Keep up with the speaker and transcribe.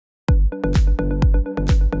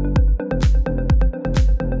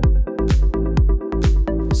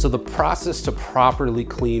So the process to properly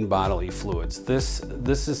clean bodily fluids, this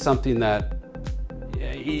is something that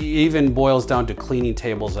even boils down to cleaning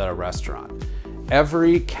tables at a restaurant.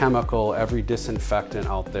 Every chemical, every disinfectant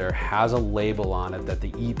out there has a label on it that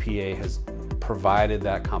the EPA has provided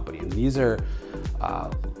that company. And these are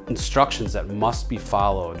instructions that must be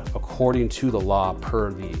followed according to the law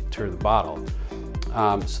per the bottle.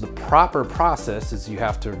 So the proper process is you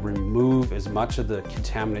have to remove as much of the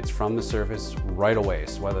contaminants from the surface right away.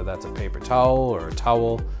 So whether that's a paper towel or a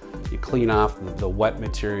towel, you clean off the wet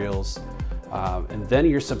materials, and then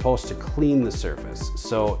you're supposed to clean the surface.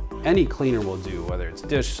 So any cleaner will do, whether it's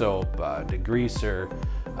dish soap, degreaser,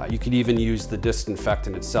 you could even use the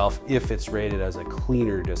disinfectant itself if it's rated as a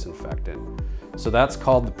cleaner disinfectant. So that's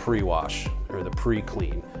called the pre-wash or the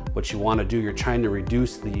pre-clean. What you want to do, you're trying to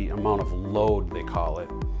reduce the amount of load, they call it,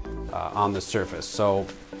 on the surface. So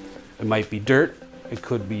it might be dirt, it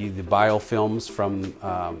could be the biofilms from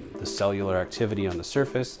the cellular activity on the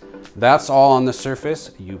surface. That's all on the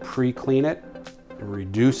surface. You pre-clean it, it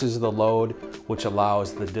reduces the load, which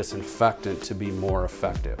allows the disinfectant to be more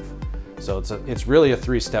effective. So it's really a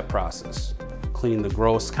three-step process. Cleaning the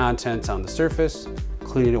gross contents on the surface,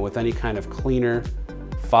 cleaning it with any kind of cleaner,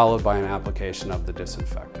 followed by an application of the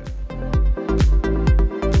disinfectant.